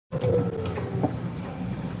Good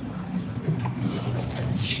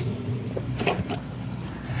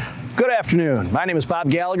afternoon. My name is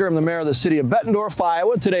Bob Gallagher. I'm the mayor of the city of Bettendorf,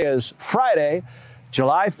 Iowa. Today is Friday,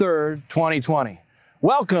 July 3rd, 2020.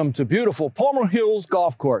 Welcome to beautiful Palmer Hills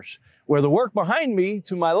Golf Course, where the work behind me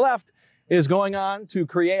to my left is going on to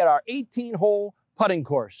create our 18-hole putting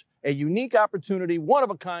course, a unique opportunity, one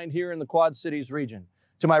of a kind here in the Quad Cities region.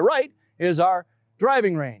 To my right is our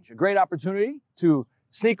driving range, a great opportunity to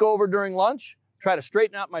sneak over during lunch, try to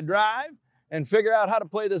straighten out my drive, and figure out how to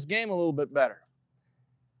play this game a little bit better.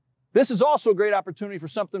 This is also a great opportunity for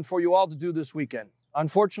something for you all to do this weekend.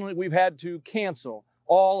 Unfortunately, we've had to cancel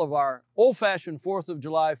all of our old-fashioned 4th of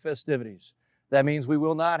July festivities. That means we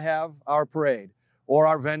will not have our parade or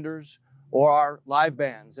our vendors or our live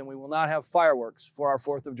bands, and we will not have fireworks for our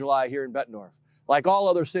 4th of July here in Bettendorf. Like all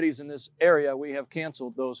other cities in this area, we have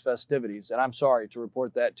canceled those festivities, and I'm sorry to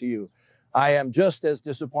report that to you. I am just as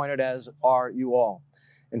disappointed as are you all.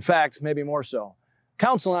 In fact, maybe more so.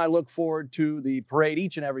 Council and I look forward to the parade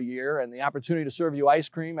each and every year and the opportunity to serve you ice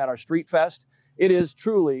cream at our Street Fest. It is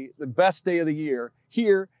truly the best day of the year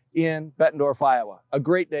here in Bettendorf, Iowa. A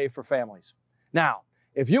great day for families. Now,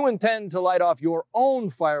 if you intend to light off your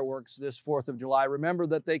own fireworks this 4th of July, remember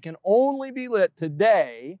that they can only be lit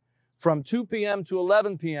today from 2 p.m. to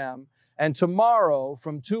 11 p.m. and tomorrow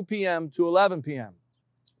from 2 p.m. to 11 p.m.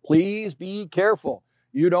 Please be careful.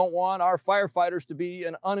 You don't want our firefighters to be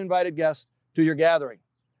an uninvited guest to your gathering.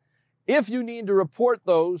 If you need to report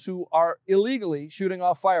those who are illegally shooting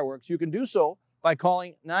off fireworks, you can do so by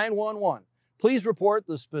calling 911. Please report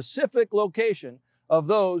the specific location of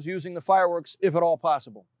those using the fireworks, if at all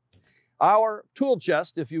possible. Our tool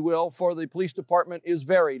chest, if you will, for the police department is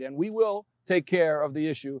varied, and we will take care of the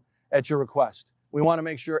issue at your request. We want to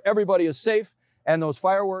make sure everybody is safe, and those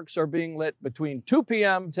fireworks are being lit between 2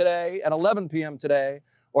 p.m. today and 11 p.m. today,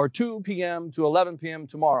 or 2 p.m. to 11 p.m.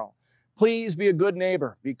 tomorrow. Please be a good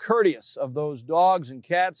neighbor. Be courteous of those dogs and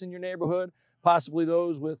cats in your neighborhood, possibly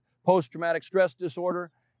those with post-traumatic stress disorder.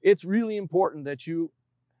 It's really important that you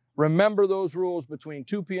remember those rules between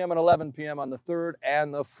 2 p.m. and 11 p.m. on the 3rd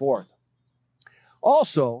and the 4th.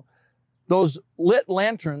 Also, those lit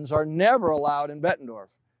lanterns are never allowed in Bettendorf.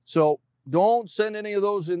 So don't send any of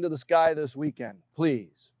those into the sky this weekend,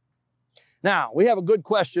 please. Now, we have a good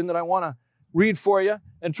question that I want to read for you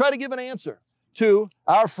and try to give an answer to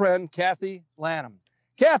our friend Kathy Lanham.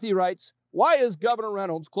 Kathy writes, why is Governor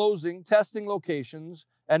Reynolds closing testing locations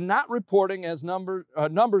and not reporting as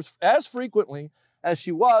numbers as frequently as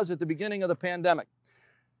she was at the beginning of the pandemic?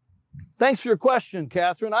 Thanks for your question,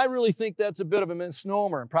 Catherine. I really think that's a bit of a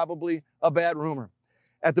misnomer and probably a bad rumor.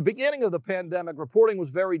 At the beginning of the pandemic, reporting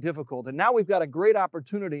was very difficult, and now we've got a great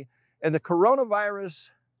opportunity in the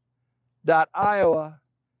coronavirus.iowa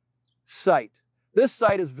site. This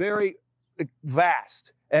site is very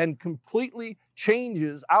vast and completely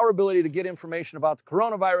changes our ability to get information about the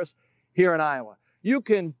coronavirus here in Iowa. You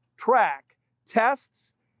can track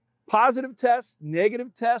tests, positive tests,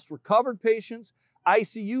 negative tests, recovered patients,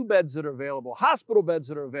 ICU beds that are available, hospital beds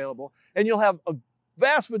that are available, and you'll have a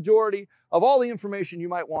vast majority of all the information you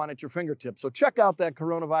might want at your fingertips. So check out that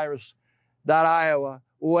coronavirus.iowa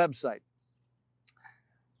website.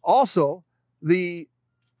 Also, the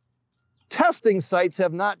testing sites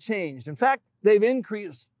have not changed. In fact, they've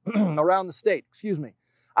increased around the state.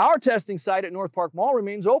 Our testing site at North Park Mall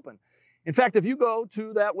remains open. In fact, if you go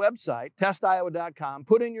to that website, testiowa.com,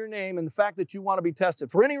 put in your name and the fact that you want to be tested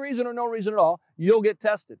for any reason or no reason at all, you'll get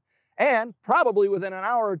tested. And probably within an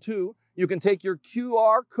hour or two, you can take your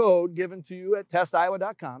QR code given to you at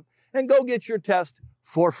testiowa.com and go get your test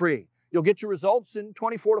for free. You'll get your results in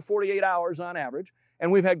 24 to 48 hours on average.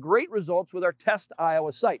 And we've had great results with our Test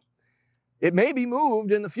Iowa site. It may be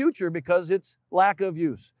moved in the future because it's lack of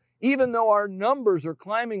use. Even though our numbers are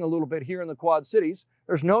climbing a little bit here in the Quad Cities,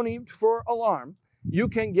 there's no need for alarm. You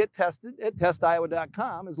can get tested at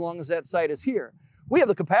testiowa.com as long as that site is here. We have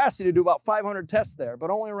the capacity to do about 500 tests there, but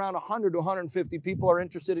only around 100 to 150 people are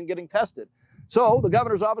interested in getting tested. So the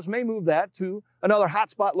governor's office may move that to another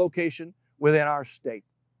hotspot location within our state.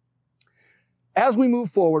 As we move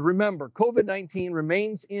forward, remember, COVID-19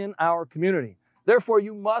 remains in our community. Therefore,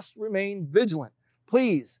 you must remain vigilant.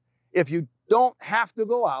 Please, if you don't have to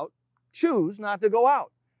go out, choose not to go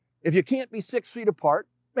out. If you can't be 6 feet apart,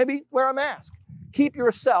 maybe wear a mask. Keep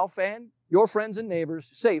yourself and your friends and neighbors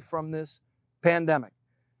safe from this pandemic.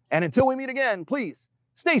 And until we meet again, please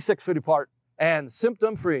stay 6 feet apart and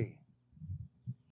symptom-free.